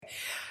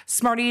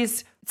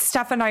Smarties,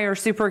 Steph and I are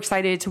super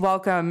excited to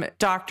welcome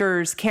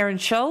doctors Karen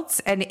Schultz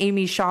and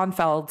Amy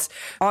Schoenfeld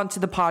onto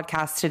the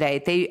podcast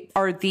today. They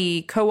are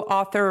the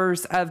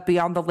co-authors of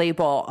Beyond the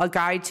Label, a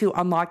guide to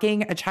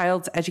unlocking a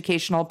child's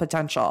educational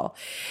potential.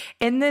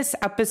 In this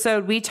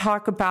episode, we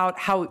talk about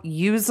how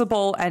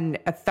usable and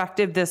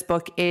effective this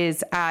book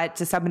is at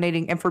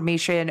disseminating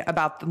information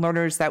about the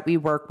learners that we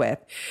work with.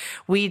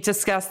 We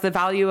discuss the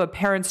value of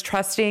parents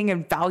trusting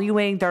and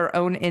valuing their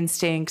own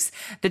instincts,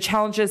 the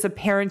challenges of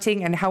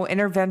parenting, and how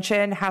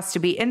intervention has to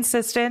be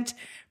insistent,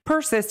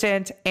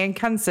 persistent, and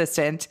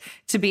consistent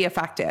to be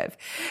effective.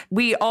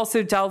 We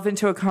also delve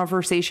into a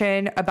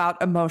conversation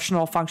about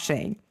emotional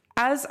functioning.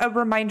 As a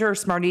reminder,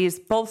 Smarties,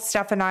 both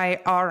Steph and I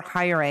are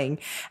hiring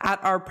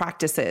at our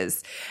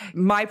practices.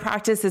 My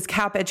practice is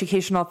CAP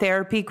Educational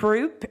Therapy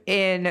Group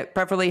in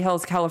Beverly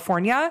Hills,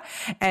 California,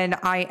 and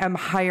I am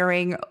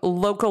hiring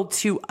local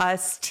to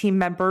us team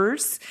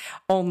members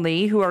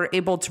only who are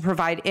able to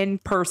provide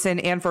in-person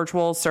and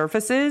virtual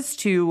services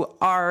to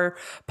our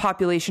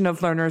population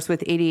of learners with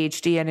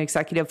ADHD and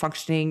executive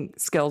functioning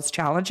skills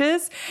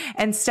challenges.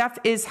 And Steph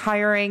is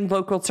hiring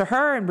local to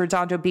her in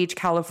Redondo Beach,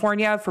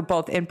 California for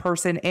both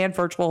in-person and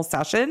virtual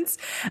sessions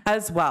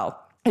as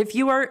well. If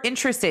you are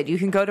interested, you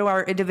can go to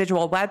our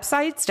individual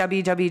websites,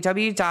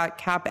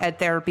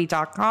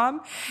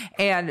 www.capedtherapy.com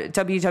and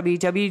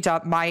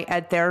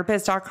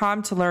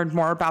www.myedtherapist.com to learn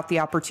more about the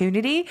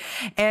opportunity.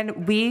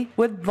 And we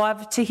would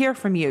love to hear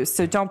from you.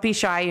 So don't be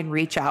shy and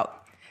reach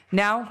out.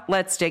 Now,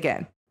 let's dig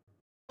in.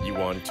 You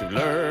want to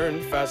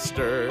learn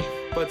faster,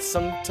 but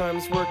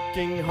sometimes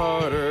working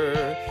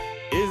harder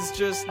is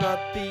just not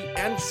the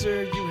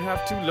answer. You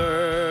have to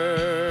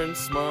learn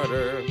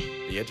smarter.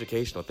 The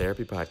Educational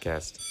Therapy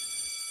Podcast.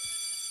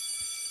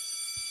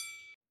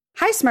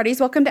 Hi,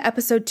 Smarties. Welcome to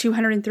episode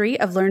 203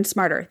 of Learn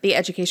Smarter, the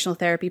Educational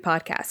Therapy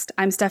Podcast.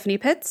 I'm Stephanie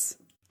Pitts.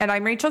 And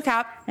I'm Rachel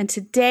Kapp. And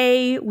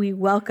today we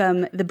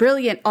welcome the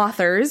brilliant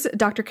authors,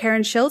 Dr.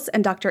 Karen Schultz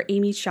and Dr.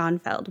 Amy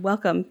Schoenfeld.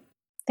 Welcome.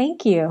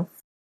 Thank you.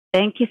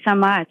 Thank you so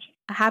much.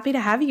 Happy to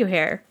have you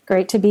here.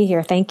 Great to be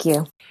here. Thank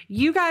you.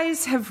 You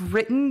guys have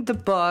written the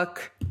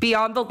book,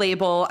 Beyond the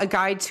Label, a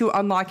guide to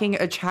unlocking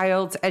a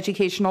child's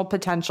educational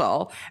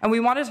potential. And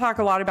we want to talk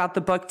a lot about the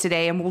book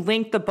today, and we'll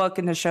link the book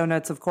in the show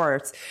notes, of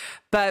course.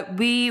 But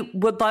we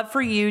would love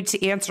for you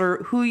to answer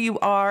who you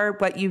are,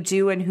 what you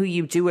do, and who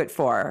you do it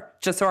for,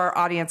 just so our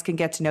audience can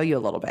get to know you a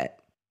little bit.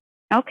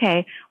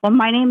 Okay. Well,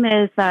 my name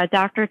is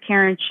Dr.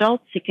 Karen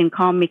Schultz. You can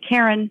call me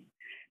Karen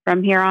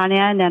from here on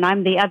in, and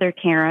I'm the other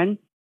Karen.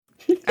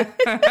 Put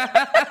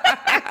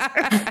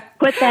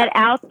that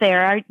out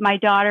there. My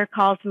daughter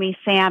calls me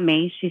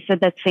Sammy. She said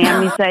that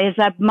Sammy is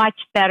a much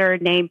better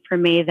name for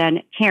me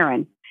than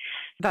Karen.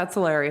 That's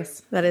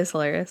hilarious. That is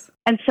hilarious.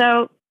 And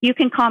so you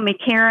can call me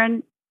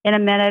Karen in a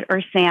minute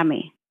or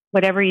Sammy,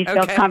 whatever you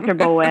feel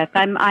comfortable with.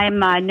 I'm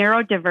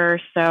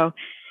neurodiverse, so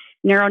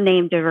neuro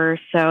name diverse,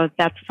 so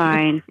that's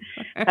fine.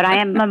 But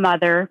I am a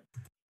mother,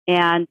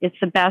 and it's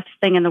the best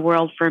thing in the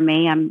world for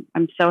me. I'm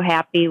so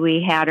happy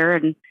we had her,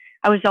 and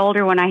I was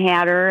older when I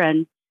had her,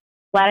 and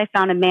glad I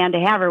found a man to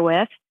have her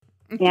with.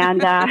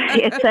 And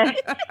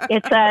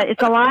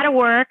it's a lot of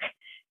work.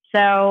 So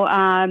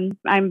I'm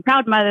a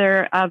proud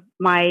mother of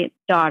my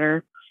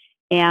daughter.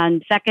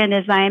 And second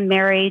is I am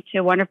married to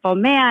a wonderful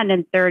man.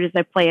 And third is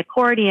I play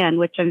accordion,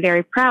 which I'm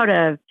very proud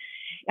of.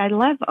 I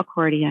love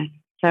accordion.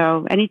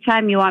 So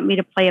anytime you want me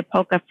to play a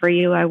polka for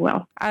you, I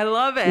will. I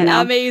love it. You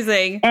know?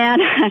 Amazing.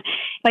 And,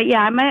 but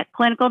yeah, I'm a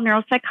clinical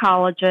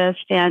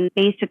neuropsychologist, and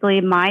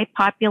basically my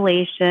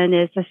population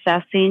is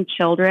assessing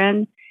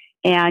children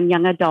and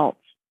young adults.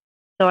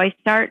 So I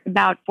start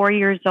about 4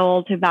 years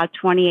old to about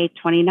 28,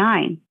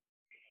 29.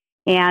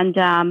 And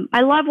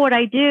I love what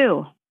I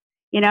do.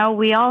 You know,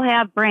 we all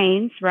have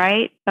brains,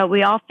 right? But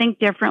we all think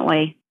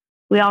differently.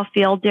 We all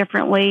feel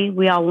differently.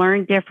 We all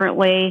learn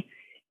differently.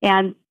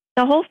 And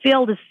the whole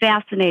field is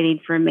fascinating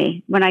for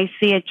me when I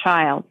see a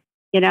child,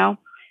 you know,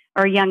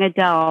 or a young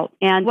adult.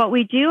 And what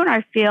we do in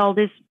our field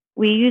is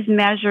we use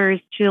measures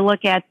to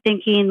look at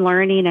thinking,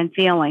 learning, and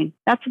feeling.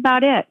 That's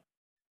about it.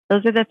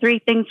 Those are the three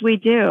things we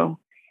do.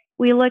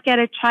 We look at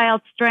a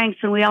child's strengths,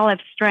 and we all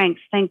have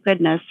strengths, thank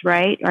goodness,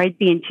 right? Or I'd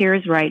be in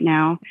tears right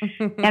now.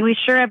 And we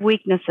sure have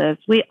weaknesses.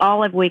 We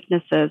all have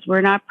weaknesses.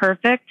 We're not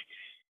perfect.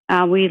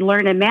 We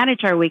learn to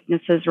manage our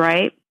weaknesses,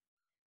 right?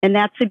 And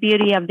that's the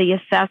beauty of the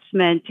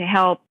assessment, to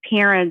help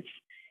parents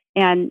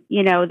and,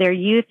 you know, their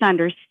youth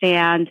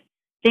understand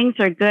things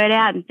they're good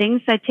at and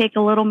things that take a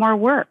little more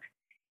work.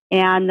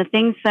 And the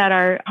things that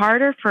are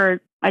harder for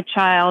a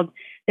child,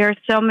 there are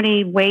so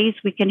many ways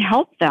we can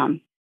help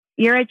them.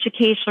 You're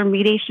educational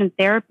mediation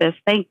therapist.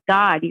 Thank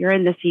God you're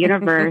in this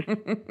universe.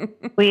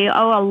 We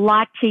owe a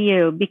lot to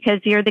you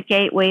because you're the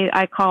gateway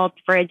I call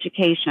for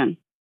education.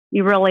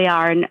 You really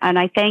are. And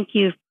I thank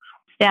you,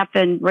 Steph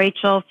and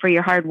Rachel, for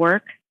your hard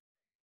work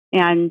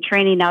and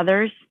training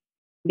others,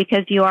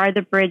 because you are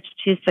the bridge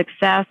to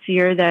success.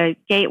 You're the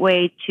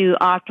gateway to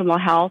optimal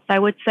health, I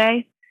would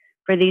say,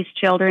 for these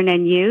children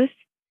and youth.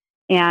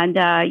 And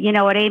you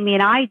know what Amy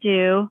and I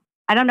do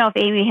I don't know if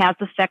Amy has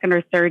a second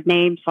or third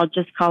name, so I'll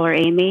just call her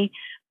Amy.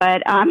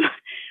 But,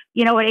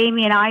 what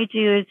Amy and I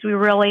do is we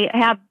really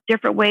have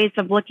different ways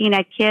of looking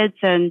at kids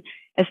and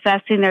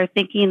assessing their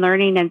thinking,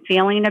 learning, and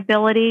feeling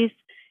abilities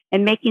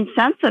and making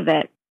sense of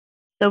it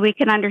so we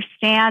can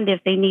understand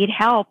if they need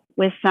help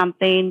with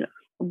something,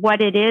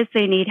 what it is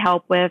they need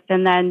help with,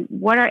 and then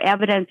what are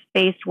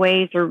evidence-based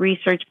ways or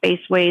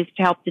research-based ways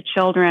to help the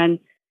children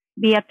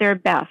be at their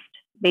best,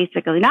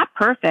 basically. Not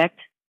perfect.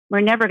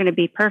 We're never going to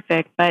be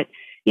perfect, but,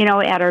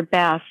 at our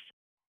best.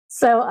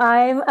 So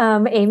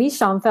I'm Amy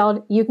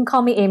Schonfeld. You can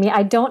call me Amy.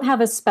 I don't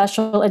have a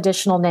special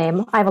additional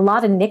name. I have a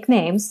lot of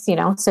nicknames,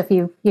 so if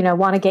you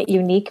want to get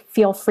unique,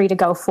 feel free to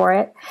go for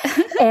it.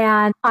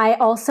 And I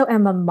also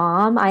am a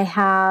mom. I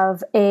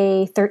have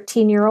a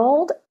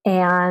 13-year-old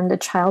and a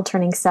child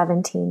turning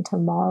 17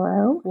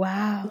 tomorrow.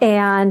 Wow.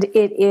 And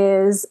it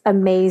is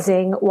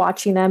amazing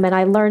watching them. And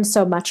I learned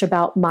so much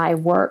about my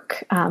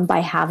work by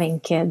having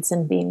kids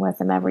and being with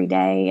them every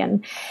day.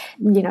 And,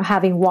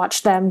 having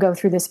watched them go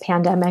through this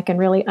pandemic and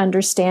really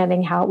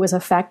understanding how it was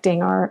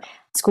affecting our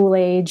school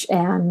age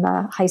and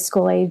high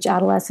school age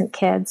adolescent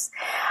kids.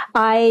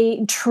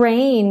 I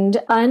trained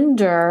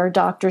under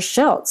Dr.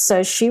 Schultz.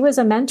 So she was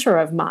a mentor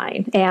of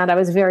mine. And I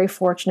was very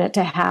fortunate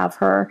to have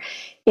her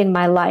in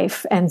my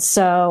life. And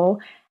so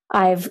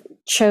I've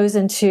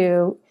chosen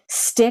to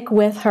stick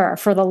with her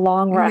for the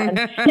long run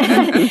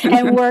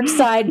and work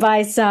side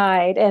by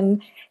side.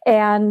 And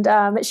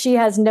she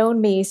has known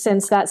me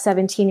since that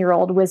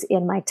 17-year-old was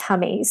in my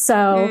tummy.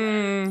 So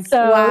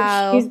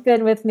wow. She's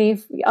been with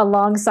me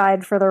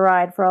alongside for the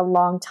ride for a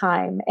long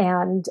time.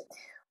 And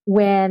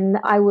when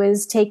I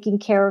was taking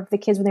care of the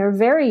kids when they were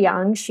very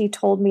young, she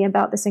told me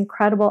about this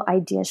incredible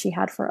idea she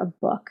had for a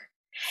book.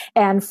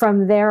 And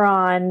from there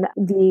on,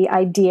 the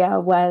idea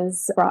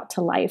was brought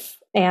to life.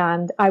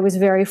 And I was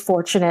very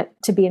fortunate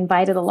to be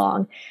invited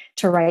along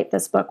to write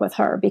this book with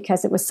her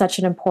because it was such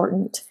an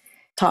important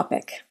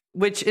topic.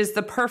 Which is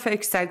the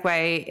perfect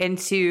segue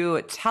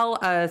into tell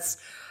us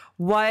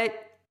what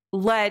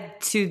led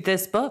to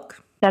this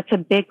book. That's a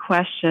big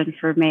question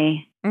for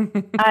me.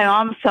 I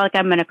almost feel like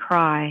I'm going to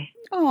cry.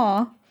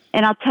 Aw.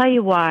 And I'll tell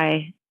you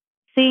why.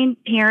 Seeing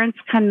parents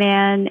come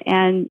in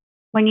and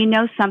when you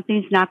know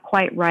something's not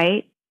quite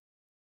right,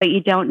 but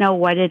you don't know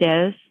what it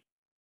is.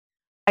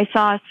 I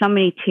saw so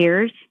many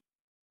tears.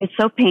 It's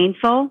so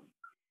painful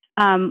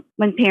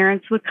when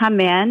parents would come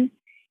in.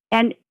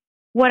 And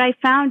what I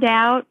found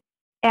out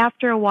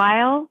after a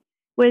while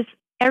was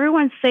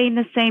everyone's saying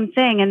the same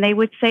thing. And they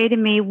would say to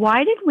me,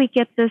 why didn't we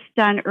get this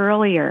done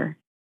earlier?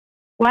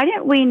 Why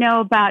didn't we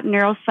know about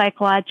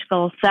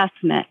neuropsychological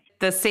assessment?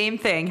 The same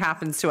thing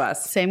happens to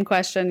us. Same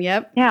question.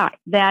 Yep. Yeah,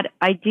 that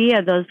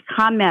idea, those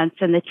comments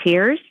and the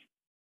tears,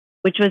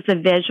 which was the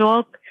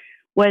visual,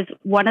 was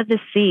one of the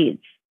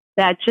seeds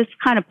that just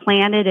kind of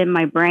planted in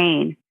my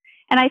brain.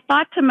 And I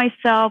thought to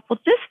myself, well,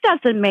 this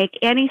doesn't make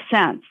any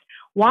sense.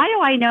 Why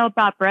do I know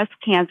about breast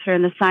cancer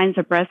and the signs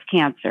of breast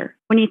cancer?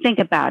 When you think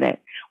about it,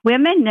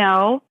 women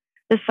know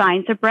the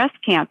signs of breast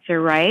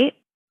cancer, right?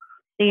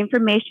 The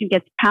information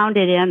gets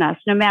pounded in us,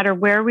 no matter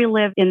where we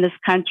live in this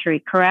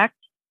country, correct?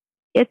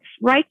 It's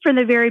right from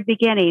the very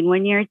beginning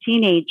when you're a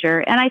teenager.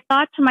 And I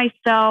thought to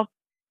myself,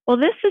 well,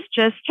 this is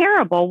just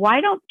terrible.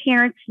 Why don't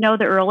parents know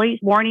the early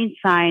warning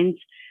signs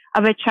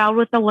of a child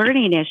with a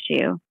learning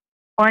issue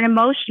or an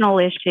emotional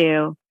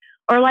issue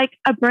or like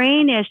a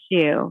brain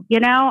issue?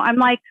 I'm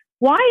like,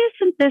 why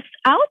isn't this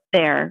out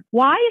there?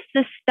 Why is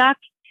this stuck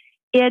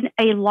in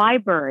a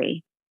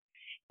library?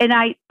 And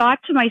I thought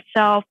to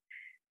myself,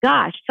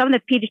 gosh, some of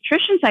the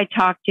pediatricians I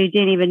talked to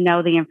didn't even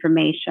know the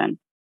information.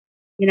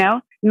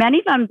 Many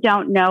of them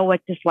don't know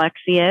what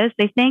dyslexia is.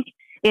 They think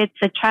it's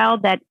a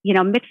child that,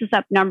 mixes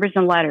up numbers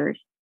and letters.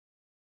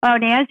 Oh,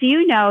 and as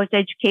you know, as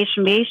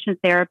education mediation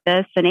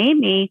therapists and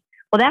Amy,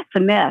 well, that's a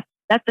myth.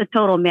 That's a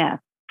total myth.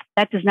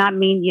 That does not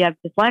mean you have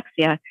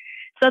dyslexia.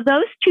 So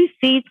those two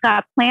seeds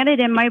got planted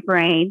in my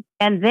brain.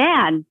 And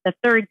then the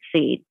third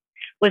seed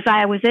was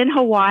I was in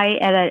Hawaii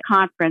at a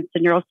conference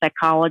in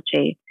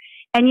neuropsychology.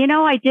 And,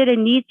 I did a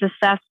needs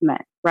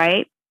assessment,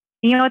 right?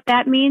 You know what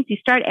that means? You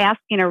start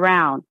asking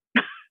around.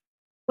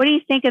 What do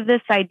you think of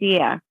this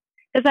idea?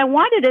 Because I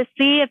wanted to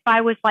see if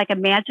I was like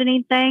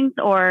imagining things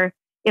or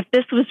if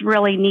this was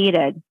really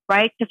needed,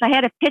 right? Because I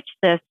had to pitch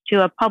this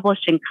to a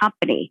publishing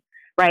company,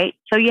 right?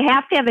 So you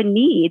have to have a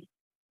need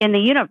in the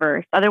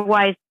universe.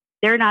 Otherwise,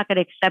 they're not going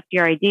to accept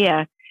your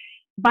idea.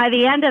 By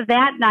the end of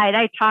that night,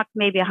 I talked to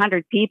maybe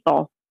 100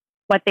 people,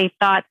 what they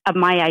thought of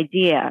my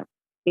idea,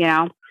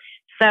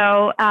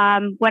 So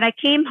when I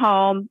came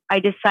home, I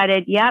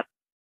decided, yep,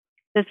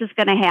 this is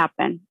going to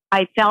happen.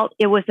 I felt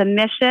it was a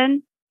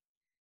mission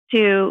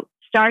to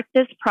start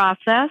this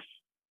process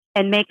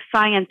and make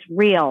science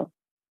real.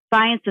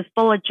 Science is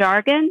full of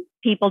jargon.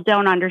 People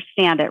don't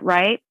understand it,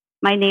 right?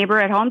 My neighbor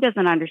at home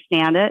doesn't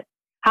understand it.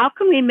 How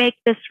can we make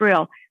this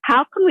real?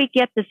 How can we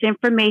get this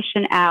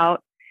information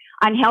out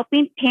on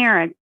helping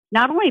parents,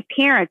 not only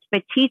parents,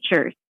 but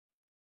teachers?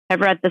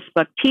 I've read this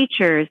book,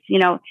 teachers,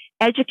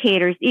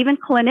 educators, even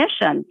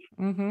clinicians.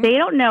 Mm-hmm. They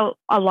don't know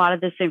a lot of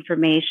this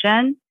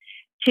information.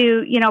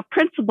 to,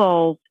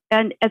 principals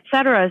and et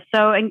cetera.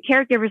 So, and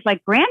caregivers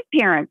like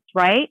grandparents,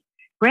 right?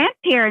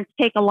 Grandparents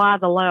take a lot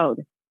of the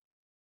load.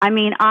 I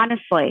mean,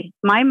 honestly,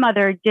 my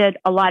mother did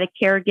a lot of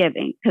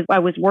caregiving because I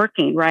was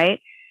working, right?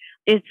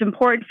 It's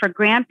important for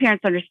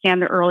grandparents to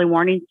understand the early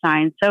warning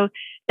signs. So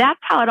that's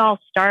how it all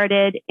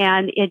started.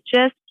 And it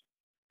just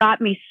got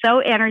me so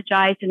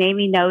energized, and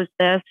Amy knows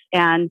this.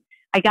 And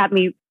I got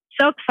me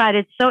so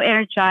excited, so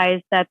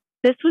energized that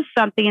this was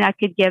something I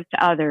could give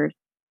to others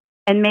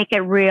and make it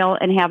real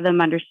and have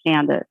them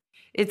understand it.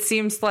 It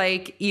seems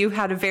like you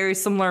had a very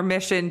similar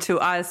mission to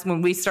us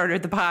when we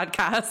started the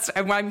podcast.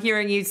 And I'm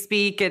hearing you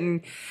speak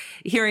and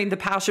hearing the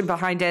passion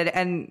behind it.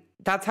 And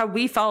that's how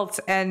we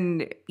felt.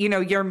 And,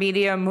 your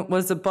medium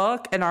was a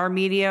book and our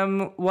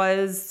medium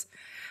was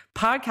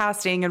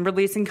podcasting and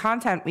releasing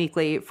content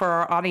weekly for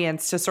our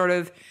audience to sort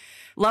of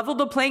level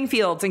the playing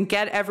fields and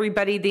get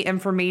everybody the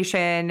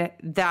information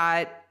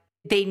that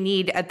they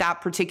need at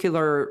that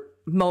particular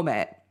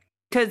moment.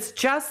 Because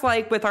just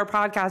like with our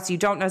podcast, you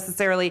don't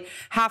necessarily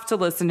have to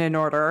listen in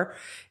order.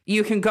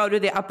 You can go to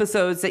the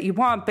episodes that you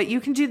want, but you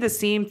can do the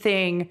same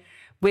thing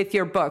with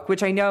your book,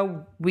 which I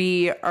know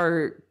we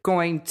are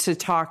going to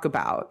talk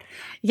about.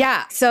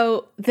 Yeah.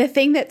 So the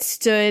thing that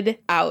stood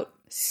out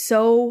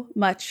so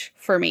much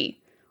for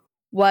me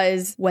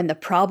was when the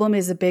problem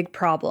is a big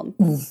problem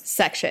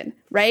section,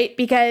 right?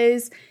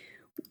 Because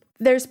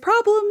there's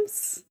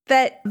problems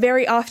that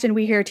very often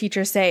we hear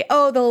teachers say,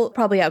 oh, they'll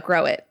probably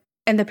outgrow it.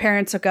 And the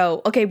parents will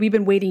go, okay, we've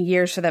been waiting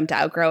years for them to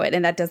outgrow it,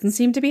 and that doesn't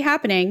seem to be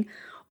happening.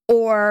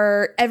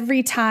 Or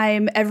every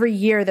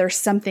year, there's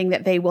something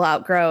that they will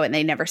outgrow and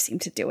they never seem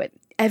to do it.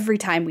 Every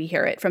time we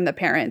hear it from the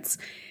parents.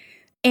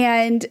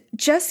 And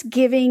just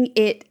giving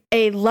it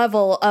a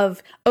level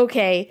of,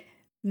 okay,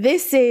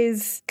 this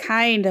is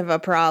kind of a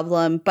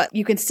problem, but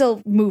you can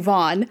still move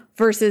on,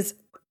 versus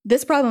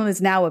this problem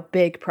is now a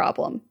big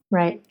problem.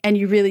 Right. And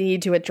you really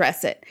need to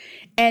address it.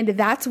 And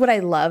that's what I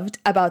loved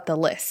about the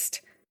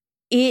list.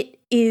 It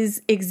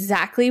is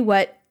exactly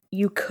what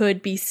you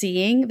could be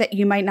seeing that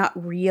you might not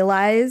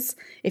realize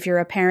if you're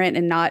a parent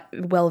and not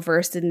well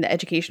versed in the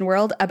education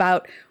world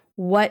about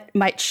what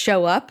might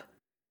show up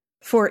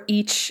for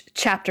each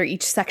chapter,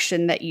 each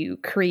section that you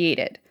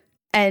created.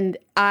 And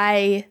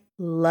I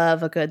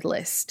love a good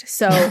list.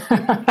 So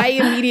I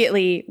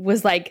immediately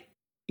was like,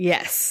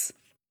 yes,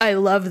 I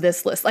love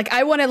this list. Like,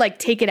 I want to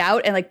take it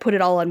out and put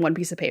it all on one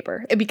piece of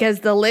paper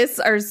because the lists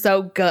are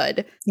so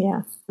good.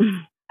 Yeah.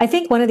 I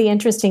think one of the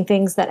interesting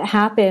things that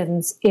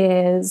happens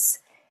is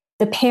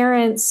the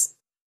parents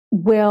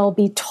will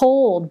be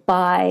told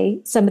by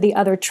some of the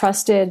other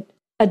trusted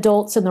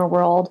adults in the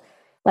world,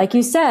 like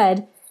you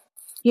said,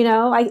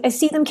 I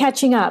see them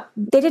catching up.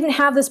 They didn't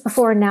have this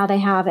before and now they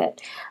have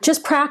it.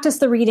 Just practice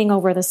the reading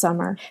over the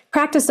summer.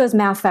 Practice those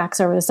math facts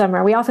over the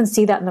summer. We often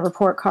see that in the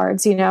report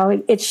cards.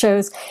 It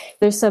shows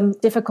there's some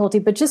difficulty,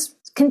 but just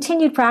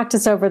continued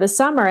practice over the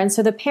summer. And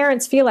so the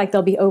parents feel like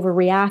they'll be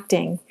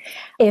overreacting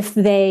if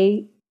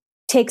they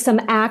take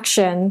some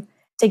action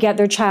to get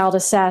their child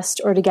assessed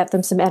or to get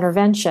them some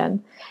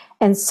intervention.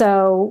 And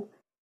so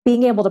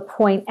being able to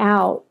point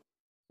out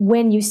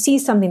when you see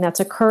something that's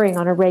occurring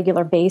on a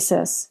regular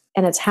basis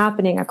and it's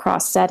happening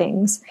across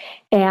settings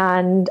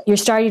and you're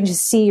starting to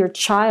see your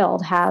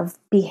child have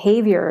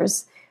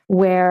behaviors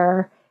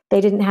where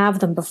they didn't have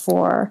them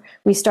before,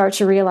 we start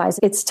to realize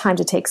it's time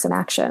to take some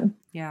action.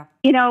 Yeah.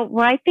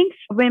 What I think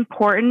is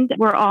important,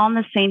 we're all on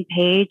the same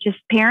page, is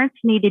parents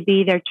need to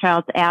be their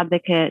child's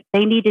advocate.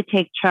 They need to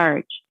take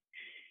charge.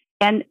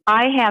 And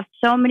I have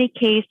so many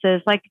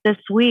cases like this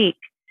week,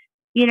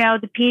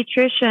 the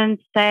pediatricians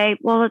say,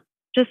 well,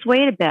 just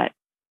wait a bit.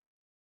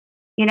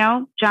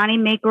 Johnny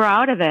may grow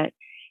out of it.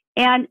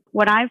 And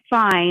what I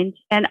find,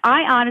 and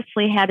I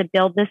honestly had to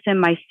build this in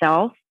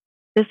myself,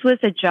 this was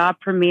a job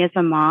for me as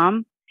a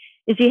mom,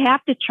 is you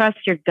have to trust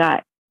your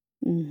gut.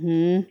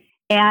 Mm-hmm.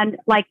 And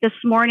like this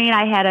morning,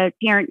 I had a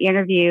parent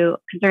interview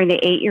concerning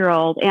the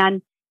 8-year-old.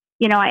 And,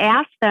 I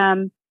asked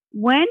them,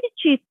 when did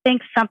you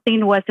think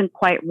something wasn't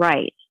quite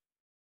right?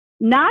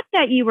 Not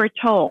that you were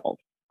told.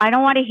 I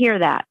don't want to hear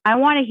that. I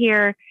want to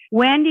hear,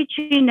 when did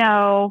you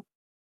know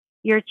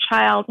your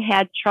child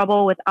had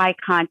trouble with eye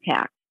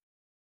contact?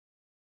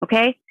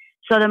 Okay.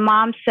 So the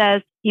mom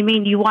says, you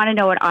mean you want to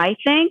know what I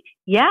think?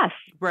 Yes.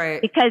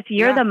 Right. Because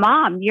you're the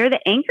mom. You're the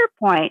anchor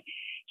point.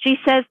 She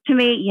says to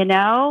me,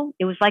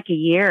 it was like a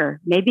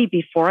year, maybe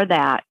before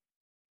that.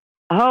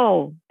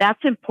 Oh, that's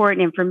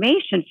important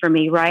information for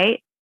me,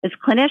 right? As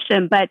a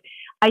clinician. But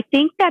I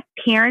think that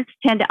parents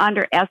tend to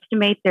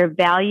underestimate their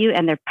value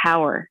and their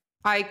power.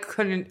 I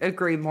couldn't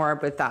agree more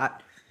with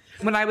that.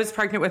 When I was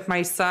pregnant with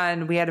my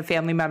son, we had a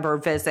family member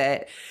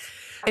visit.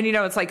 And,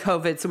 it's like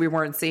COVID, so we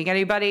weren't seeing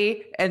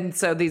anybody. And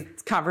so these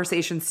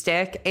conversations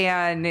stick.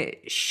 And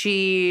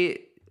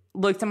she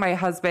looked at my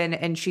husband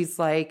and she's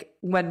like,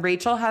 when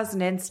Rachel has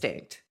an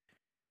instinct,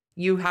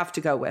 you have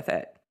to go with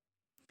it.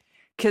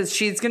 Because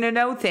she's going to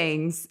know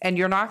things and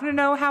you're not going to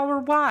know how or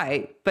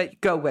why, but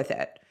go with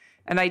it.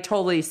 And I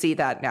totally see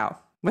that now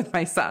with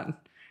my son.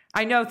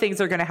 I know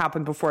things are going to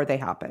happen before they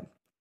happen.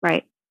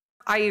 Right.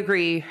 I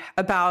agree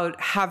about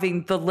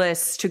having the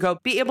list to go,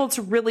 be able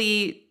to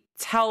really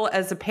tell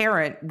as a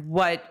parent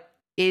what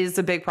is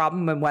a big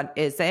problem and what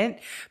isn't.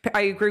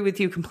 I agree with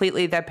you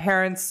completely that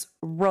parents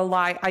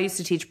rely, I used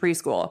to teach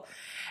preschool,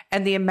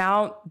 and the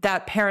amount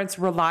that parents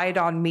relied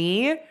on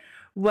me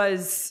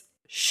was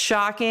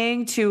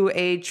shocking to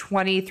a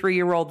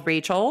 23-year-old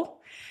Rachel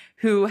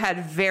who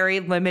had very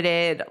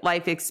limited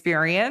life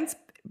experience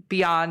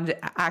beyond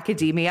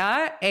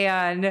academia.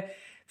 And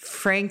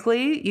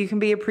frankly, you can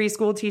be a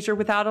preschool teacher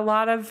without a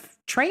lot of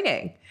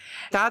training.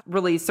 That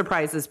really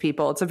surprises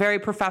people. It's a very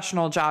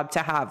professional job to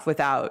have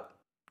without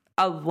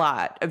a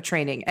lot of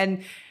training.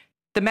 And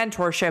the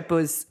mentorship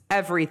was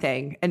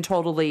everything and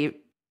totally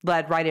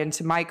led right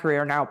into my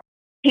career now.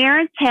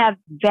 Parents have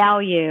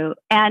value.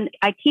 And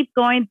I keep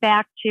going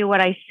back to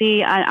what I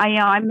see.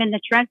 I'm in the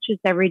trenches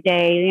every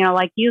day,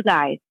 like you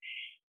guys.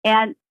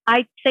 And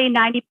I'd say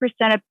 90%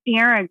 of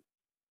parents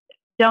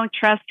don't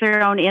trust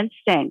their own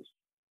instincts.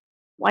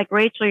 Like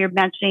Rachel, you're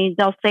mentioning,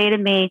 they'll say to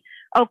me,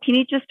 "Oh, can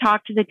you just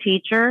talk to the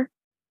teacher?"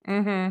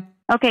 Mm-hmm.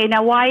 Okay,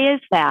 now why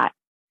is that?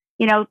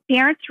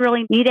 Parents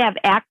really need to have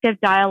active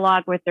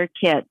dialogue with their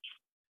kids.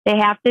 They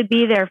have to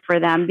be there for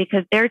them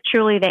because they're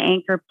truly the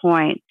anchor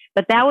point.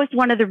 But that was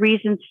one of the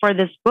reasons for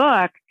this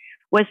book,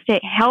 was to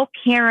help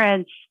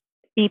parents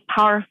be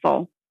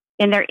powerful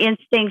in their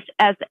instincts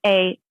as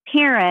a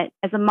parent,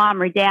 as a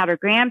mom or dad or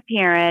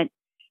grandparent,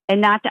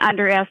 and not to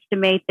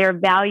underestimate their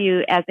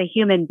value as a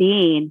human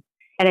being,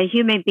 and a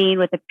human being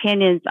with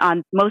opinions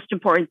on the most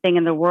important thing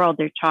in the world,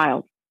 their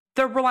child.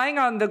 They're relying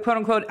on the quote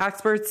unquote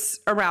experts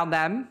around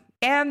them.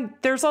 And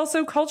there's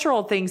also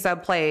cultural things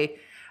at play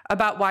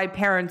about why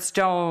parents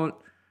don't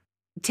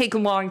take a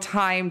long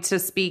time to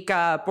speak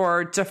up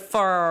or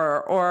defer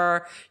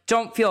or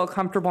don't feel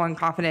comfortable and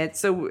confident.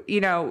 So,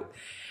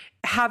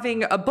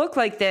 having a book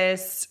like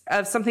this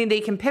of something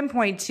they can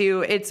pinpoint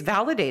to, it's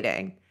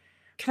validating.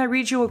 Can I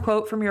read you a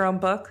quote from your own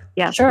book?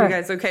 Yeah, sure. Are you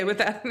guys okay with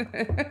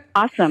that?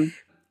 Awesome.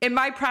 In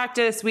my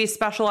practice, we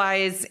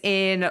specialize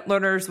in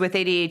learners with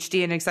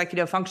ADHD and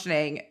executive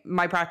functioning.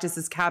 My practice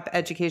is CAP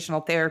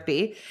Educational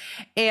Therapy.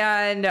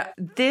 And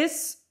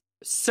this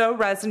so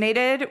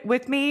resonated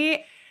with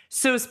me.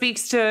 So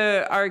speaks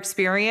to our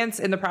experience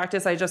in the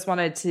practice. I just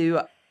wanted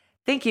to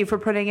thank you for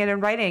putting it in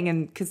writing,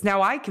 and because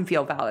now I can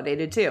feel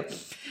validated too.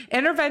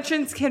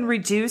 Interventions can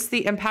reduce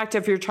the impact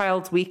of your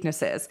child's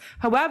weaknesses.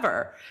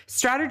 However,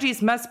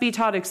 strategies must be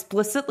taught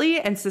explicitly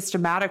and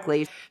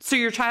systematically so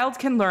your child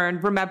can learn,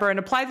 remember, and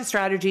apply the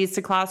strategies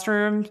to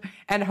classroom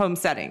and home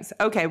settings.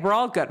 Okay, we're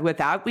all good with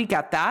that. We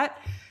get that.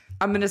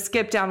 I'm going to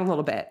skip down a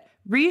little bit.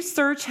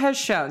 Research has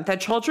shown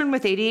that children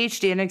with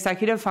ADHD and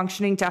executive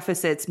functioning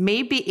deficits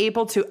may be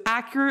able to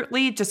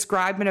accurately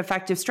describe an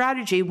effective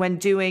strategy when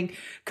doing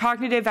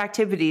cognitive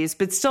activities,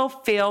 but still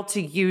fail to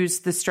use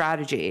the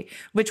strategy,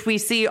 which we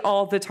see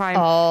all the time.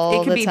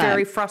 It can be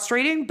very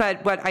frustrating,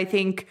 but what I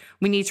think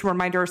we need to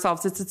remind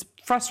ourselves is it's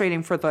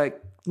frustrating for the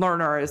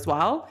learner as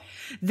well.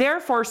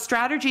 Therefore,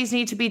 strategies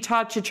need to be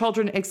taught to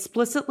children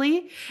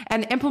explicitly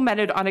and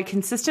implemented on a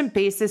consistent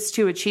basis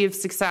to achieve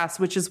success,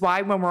 which is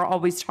why when we're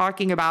always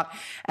talking about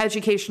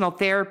educational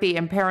therapy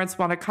and parents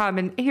want to come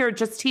and here,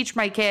 just teach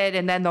my kid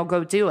and then they'll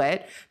go do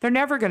it. They're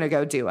never going to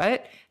go do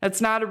it. That's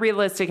not a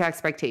realistic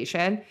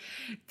expectation.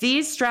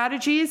 These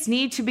strategies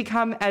need to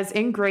become as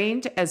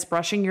ingrained as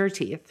brushing your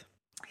teeth.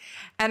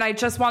 And I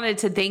just wanted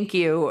to thank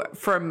you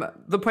from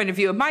the point of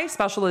view of my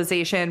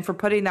specialization for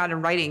putting that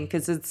in writing,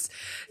 because it's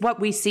what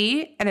we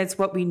see and it's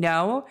what we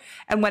know.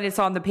 And when it's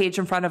on the page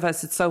in front of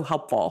us, it's so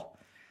helpful.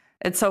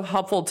 It's so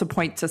helpful to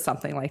point to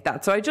something like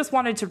that. So I just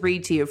wanted to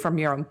read to you from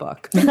your own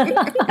book. No,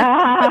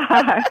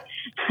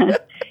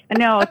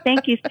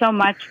 thank you so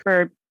much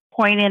for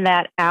pointing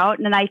that out.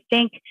 And I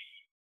think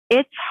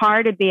it's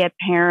hard to be a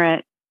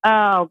parent.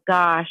 Oh,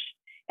 gosh.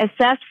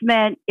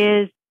 Assessment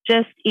is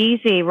just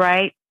easy,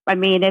 right? I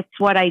mean, it's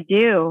what I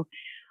do.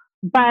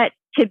 But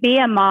to be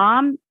a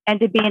mom and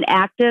to be an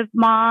active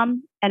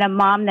mom and a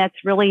mom that's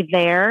really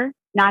there,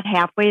 not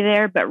halfway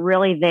there, but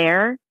really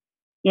there,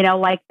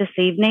 like this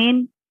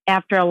evening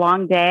after a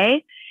long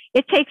day,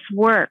 it takes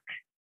work.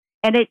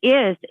 And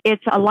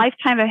it's a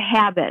lifetime of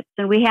habits,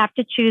 and we have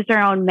to choose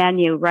our own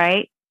menu,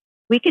 right?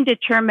 We can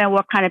determine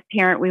what kind of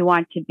parent we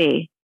want to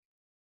be.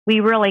 We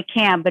really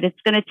can, but it's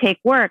going to take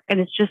work. And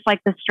it's just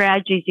like the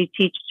strategies you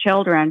teach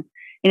children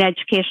in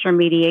educational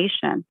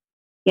mediation.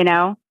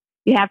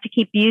 You have to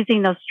keep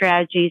using those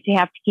strategies. You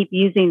have to keep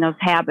using those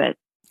habits.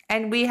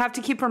 And we have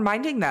to keep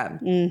reminding them.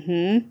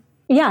 Mm-hmm.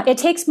 Yeah, it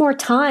takes more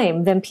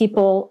time than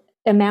people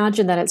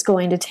imagine that it's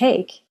going to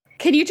take.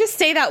 Can you just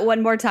say that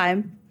one more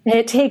time?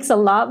 It takes a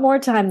lot more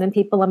time than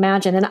people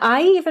imagine. And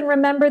I even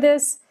remember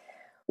this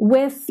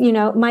with,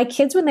 my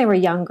kids when they were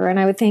younger. And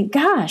I would think,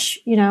 gosh,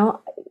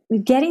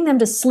 getting them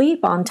to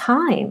sleep on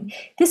time,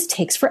 this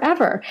takes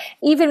forever.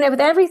 Even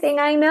with everything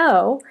I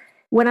know,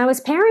 when I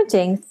was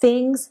parenting,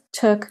 things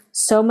took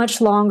so much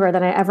longer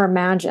than I ever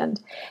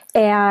imagined.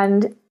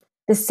 And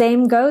the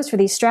same goes for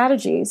these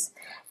strategies.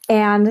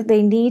 And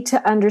they need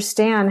to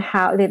understand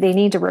how they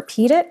need to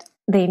repeat it.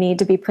 They need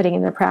to be putting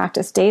in their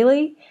practice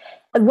daily.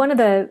 One of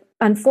the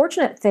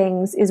unfortunate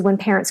things is when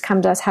parents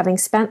come to us having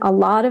spent a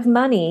lot of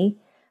money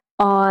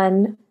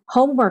on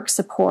homework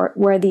support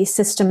where these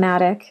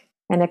systematic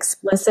and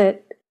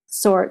explicit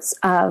sorts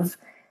of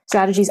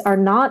strategies are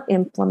not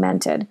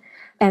implemented.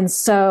 And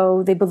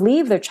so they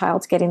believe their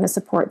child's getting the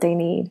support they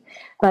need.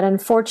 But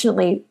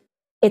unfortunately,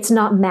 it's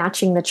not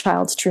matching the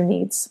child's true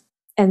needs.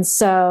 And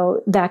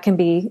so that can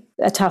be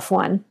a tough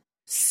one.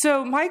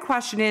 So my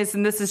question is,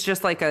 and this is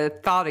just like a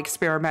thought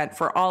experiment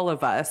for all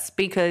of us,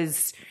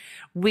 because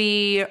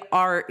we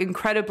are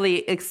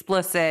incredibly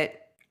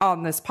explicit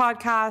on this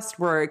podcast.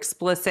 We're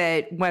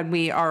explicit when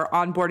we are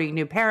onboarding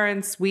new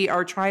parents. We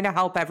are trying to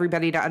help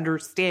everybody to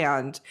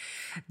understand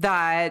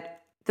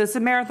that this is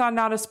a marathon,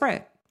 not a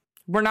sprint.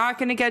 We're not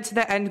going to get to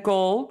the end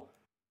goal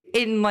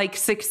in like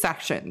 6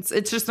 sections.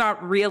 It's just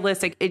not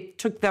realistic. It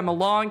took them a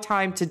long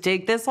time to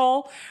dig this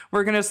hole.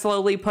 We're going to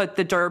slowly put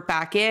the dirt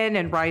back in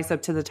and rise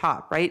up to the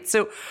top, right?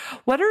 So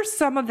what are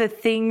some of the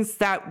things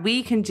that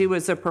we can do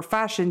as a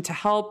profession to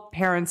help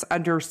parents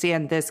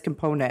understand this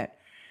component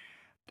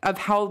of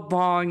how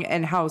long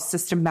and how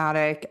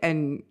systematic,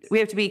 and we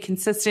have to be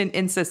consistent,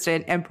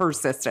 insistent, and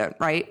persistent,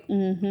 right?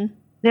 Mm-hmm.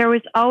 There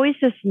was always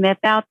this myth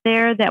out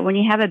there that when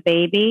you have a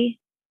baby,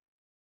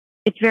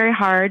 it's very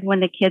hard when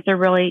the kids are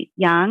really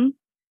young.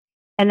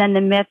 And then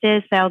the myth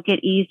is they'll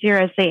get easier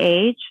as they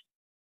age.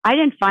 I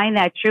didn't find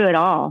that true at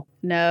all.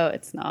 No,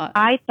 it's not.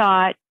 I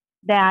thought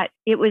that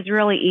it was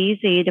really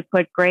easy to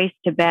put Grace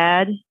to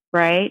bed,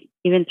 right?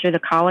 Even through the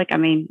colic. I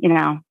mean,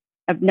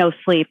 no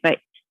sleep, but,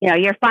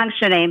 you're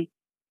functioning.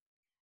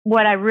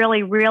 What I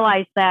really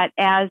realized that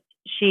as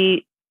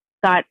she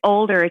got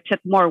older, it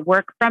took more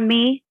work from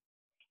me.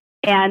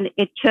 And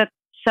it took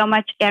so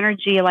much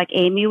energy, like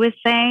Amy was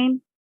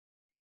saying.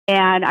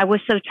 And I was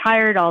so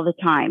tired all the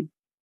time.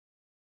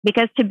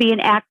 Because to be an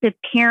active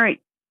parent,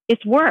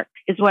 it's work,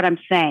 is what I'm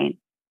saying.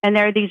 And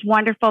there are these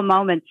wonderful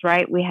moments,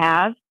 right, we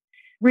have.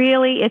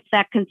 Really, it's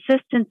that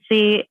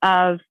consistency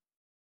of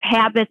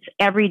habits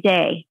every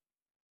day.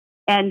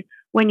 And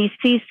when you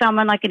see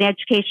someone like an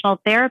educational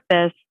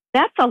therapist,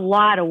 that's a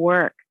lot of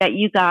work that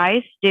you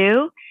guys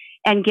do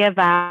and give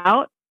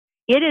out.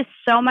 It is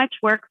so much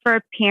work for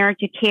a parent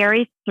to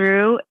carry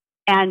through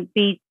and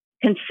be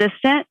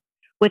consistent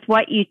with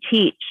what you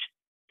teach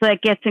so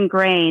it gets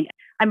ingrained.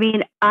 I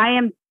mean, I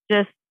am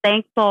just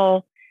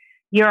thankful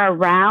you're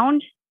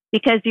around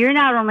because you're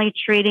not only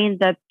treating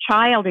the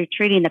child, you're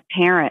treating the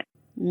parent.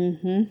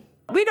 Mm-hmm.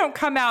 We don't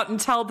come out and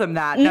tell them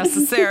that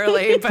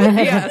necessarily, but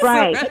yes.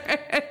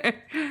 Right.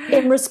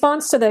 In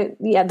response to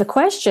the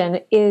question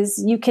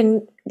is, you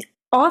can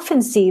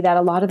often see that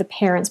a lot of the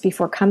parents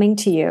before coming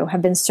to you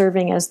have been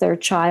serving as their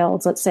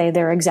child's, let's say,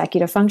 their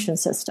executive function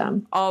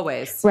system.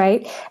 Always.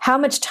 Right? How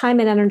much time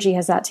and energy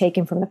has that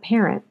taken from the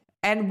parent?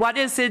 And what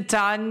has it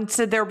done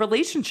to their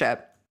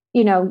relationship?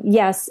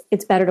 Yes,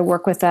 it's better to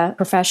work with a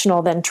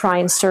professional than try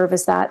and serve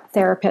as that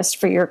therapist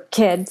for your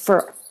kid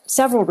for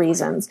several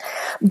reasons.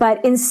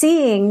 But in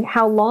seeing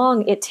how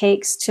long it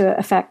takes to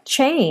affect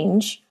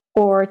change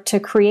or to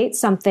create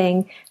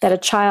something that a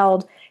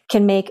child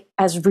can make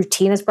as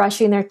routine as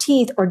brushing their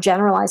teeth or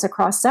generalize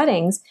across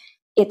settings,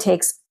 it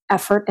takes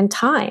effort and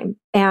time.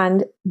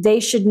 And they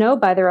should know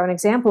by their own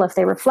example, if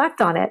they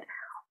reflect on it,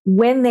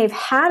 when they've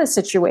had a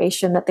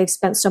situation that they've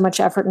spent so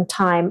much effort and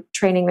time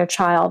training their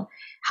child,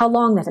 how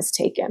long that has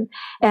taken.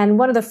 And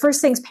one of the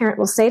first things parent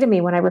will say to me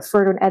when I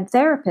refer to an ed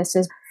therapist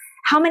is,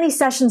 how many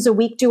sessions a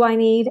week do I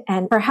need?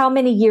 And for how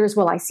many years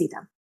will I see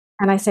them?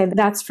 And I say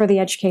that's for the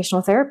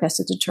educational therapist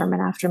to determine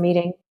after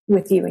meeting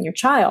with you and your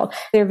child.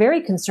 They're very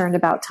concerned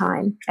about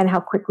time and how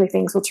quickly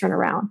things will turn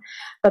around.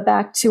 But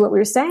back to what we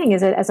were saying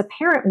is that as a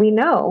parent, we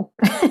know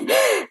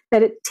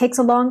that it takes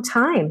a long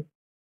time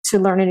to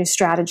learn a new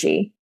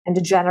strategy and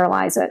to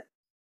generalize it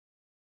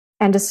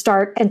and to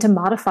start and to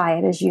modify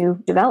it as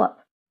you develop.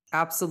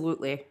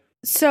 Absolutely.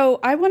 So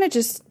I want to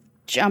just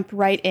jump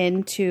right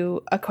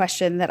into a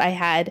question that I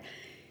had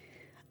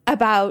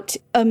about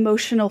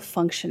emotional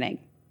functioning.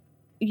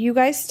 You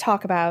guys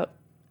talk about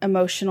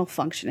emotional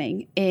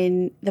functioning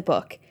in the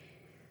book.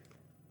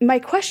 My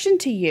question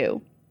to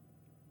you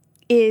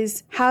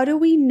is, how do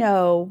we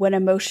know when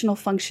emotional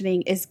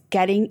functioning is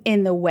getting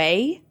in the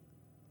way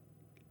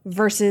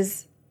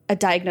versus a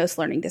diagnosed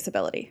learning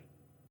disability?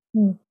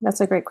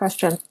 That's a great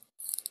question.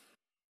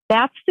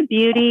 That's the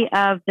beauty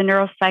of the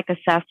neuropsych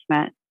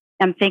assessment.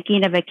 I'm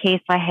thinking of a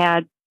case I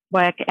had,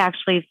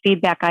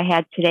 feedback I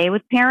had today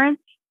with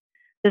parents.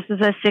 This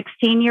is a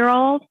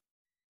 16-year-old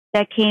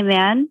that came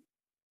in,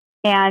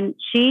 and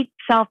she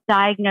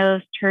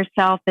self-diagnosed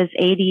herself as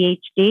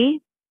ADHD,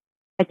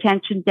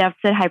 attention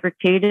deficit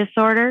hyperactivity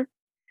disorder,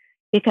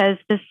 because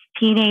this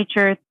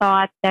teenager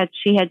thought that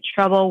she had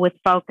trouble with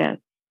focus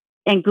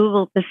and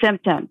Googled the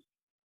symptoms.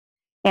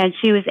 And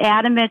she was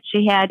adamant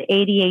she had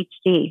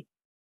ADHD,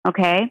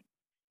 okay?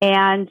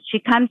 And she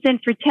comes in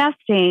for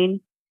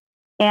testing.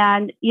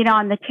 And,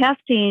 on the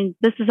testing,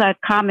 this is a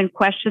common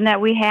question that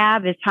we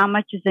have is how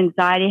much is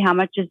anxiety? How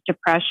much is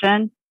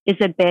depression? Is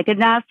it big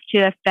enough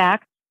to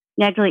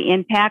negatively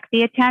impact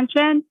the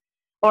attention?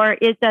 Or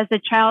does the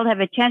child have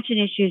attention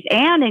issues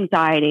and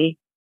anxiety?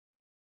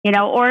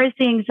 Or is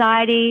the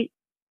anxiety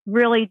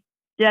really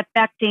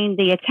affecting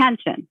the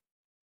attention?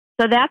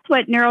 So that's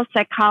what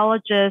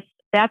neuropsychologists,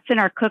 that's in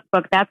our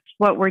cookbook. That's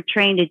what we're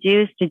trained to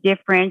do, is to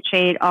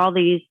differentiate all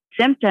these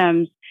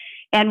symptoms.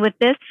 And with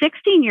this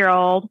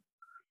 16-year-old,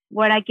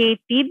 when I gave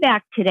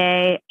feedback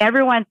today,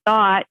 everyone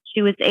thought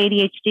she was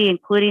ADHD,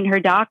 including her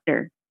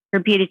doctor, her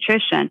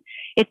pediatrician.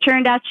 It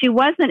turned out she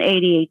wasn't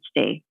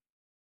ADHD.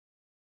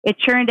 It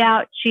turned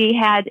out she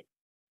had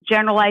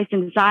generalized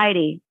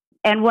anxiety.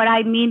 And what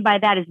I mean by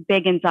that is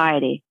big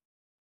anxiety.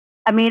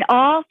 I mean,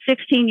 all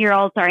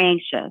 16-year-olds are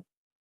anxious,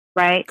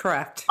 right?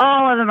 Correct.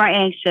 All of them are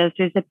anxious.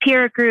 There's a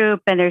peer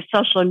group and there's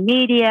social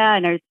media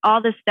and there's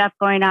all this stuff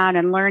going on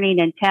and learning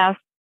and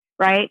tests,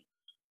 right?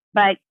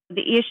 But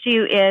the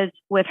issue is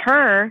with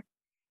her,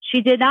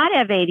 she did not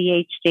have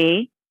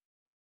ADHD.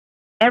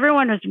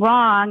 Everyone was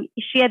wrong.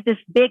 She had this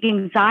big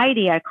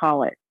anxiety, I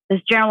call it,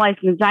 this generalized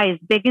anxiety,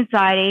 this big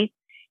anxiety.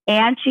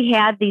 And she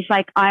had these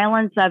like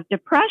islands of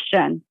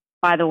depression,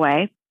 by the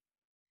way,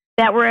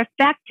 that were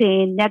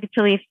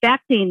negatively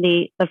affecting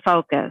the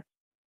focus.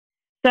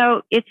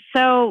 So it's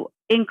so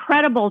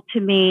incredible to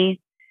me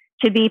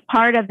to be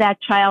part of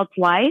that child's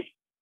life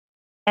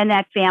and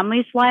that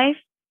family's life,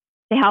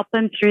 to help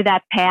them through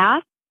that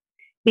path,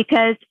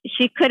 because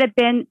she could have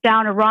been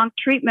down a wrong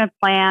treatment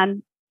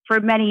plan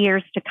for many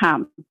years to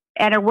come,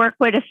 and her work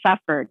would have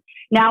suffered.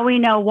 Now we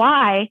know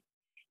why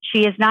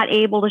she is not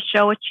able to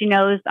show what she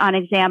knows on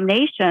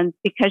examinations,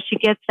 because she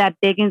gets that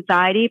big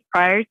anxiety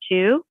prior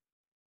to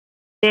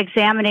the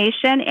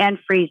examination and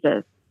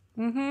freezes.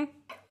 Mm-hmm.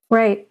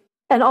 Right.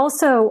 And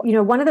also,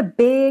 one of the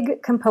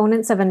big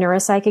components of a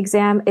neuropsych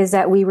exam is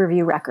that we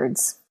review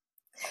records.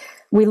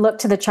 We look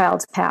to the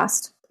child's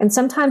past. And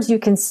sometimes you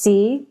can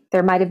see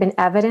there might have been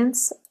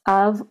evidence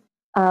of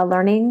a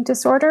learning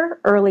disorder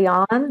early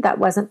on that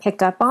wasn't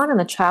picked up on, and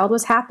the child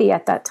was happy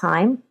at that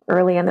time,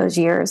 early in those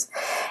years.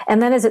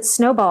 And then as it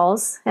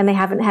snowballs and they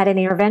haven't had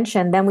any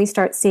intervention, then we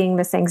start seeing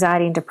this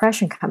anxiety and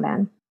depression come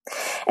in.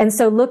 And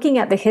so looking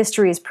at the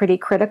history is pretty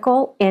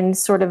critical in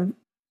sort of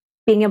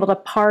being able to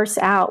parse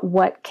out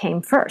what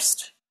came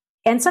first.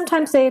 And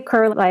sometimes they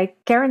occur, like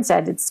Karen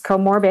said, it's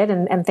comorbid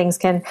and things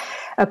can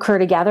occur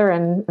together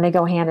and they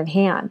go hand in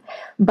hand.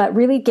 But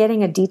really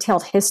getting a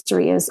detailed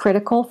history is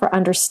critical for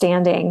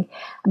understanding,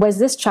 was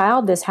this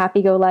child this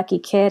happy-go-lucky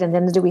kid? And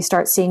then do we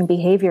start seeing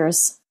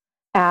behaviors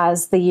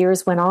as the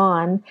years went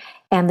on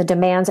and the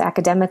demands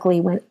academically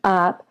went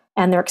up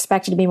and they're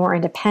expected to be more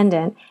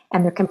independent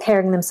and they're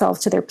comparing themselves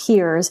to their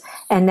peers,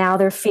 and now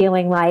they're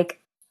feeling like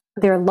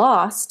they're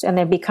lost and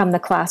they've become the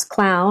class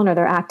clown, or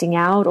they're acting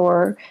out,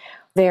 or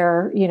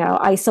they're,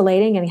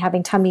 isolating and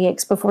having tummy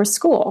aches before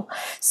school.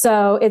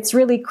 So it's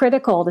really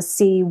critical to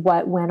see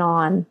what went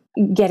on,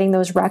 getting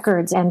those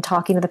records and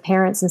talking to the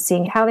parents and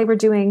seeing how they were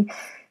doing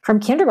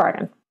from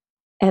kindergarten.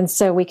 And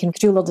so we can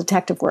do a little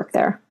detective work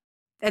there.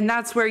 And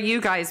that's where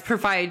you guys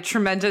provide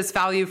tremendous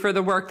value for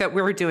the work that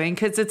we're doing,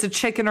 because it's a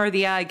chicken or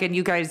the egg, and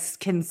you guys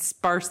can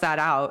sparse that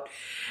out.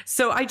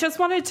 So I just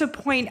wanted to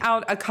point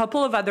out a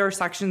couple of other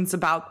sections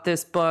about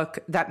this book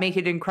that make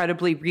it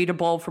incredibly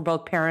readable for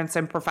both parents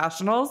and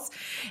professionals.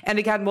 And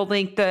again, we'll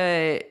link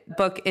the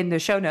book in the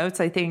show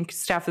notes. I think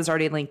Steph has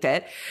already linked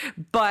it.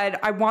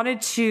 But I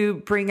wanted to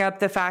bring up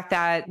the fact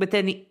that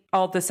within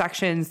all the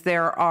sections,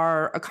 there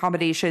are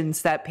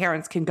accommodations that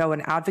parents can go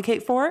and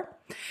advocate for.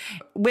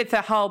 With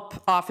the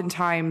help,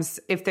 oftentimes,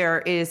 if there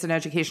is an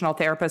educational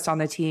therapist on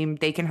the team,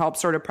 they can help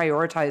sort of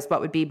prioritize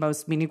what would be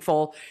most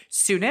meaningful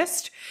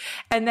soonest.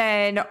 And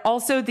then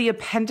also the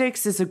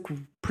appendix is a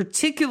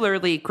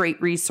particularly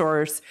great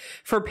resource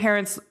for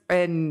parents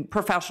and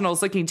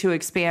professionals looking to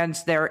expand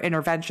their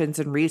interventions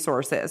and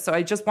resources. So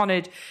I just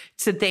wanted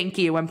to thank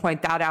you and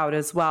point that out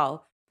as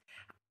well.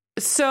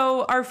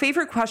 So our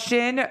favorite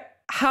question: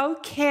 how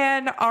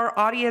can our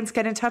audience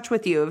get in touch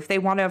with you if they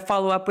want to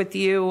follow up with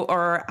you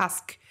or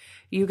ask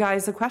you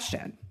guys a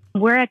question?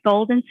 We're at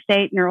Golden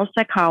State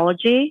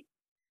Neuropsychology.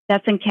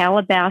 That's in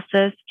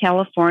Calabasas,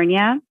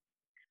 California.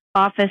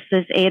 Office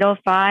is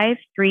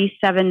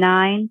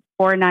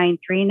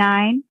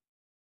 805-379-4939.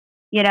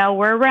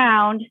 We're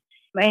around,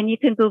 and you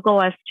can Google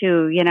us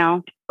too,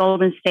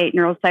 Golden State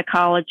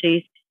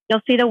Neuropsychology.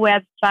 You'll see the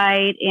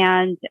website,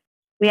 and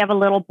we have a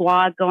little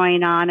blog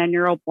going on, a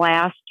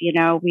Neuroblast.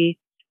 We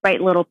write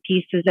little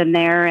pieces in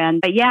there.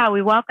 But yeah,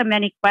 we welcome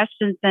any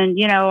questions. And,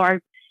 our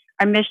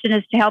mission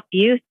is to help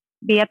youth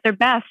be at their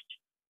best,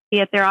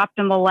 be at their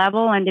optimal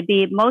level, and to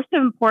be, most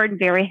important,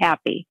 very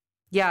happy.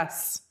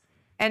 Yes.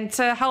 And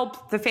to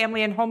help the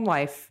family and home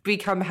life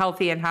become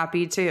healthy and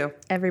happy too.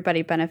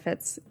 Everybody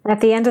benefits. At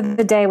the end of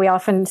the day, we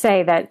often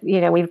say that,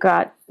 we've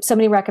got so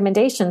many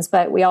recommendations,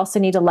 but we also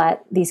need to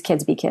let these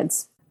kids be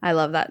kids. I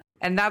love that.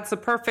 And that's a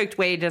perfect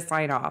way to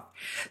sign off.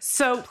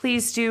 So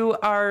please do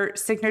our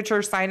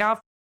signature sign off.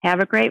 Have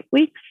a great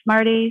week,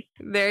 Smarties.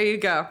 There you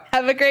go.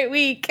 Have a great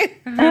week.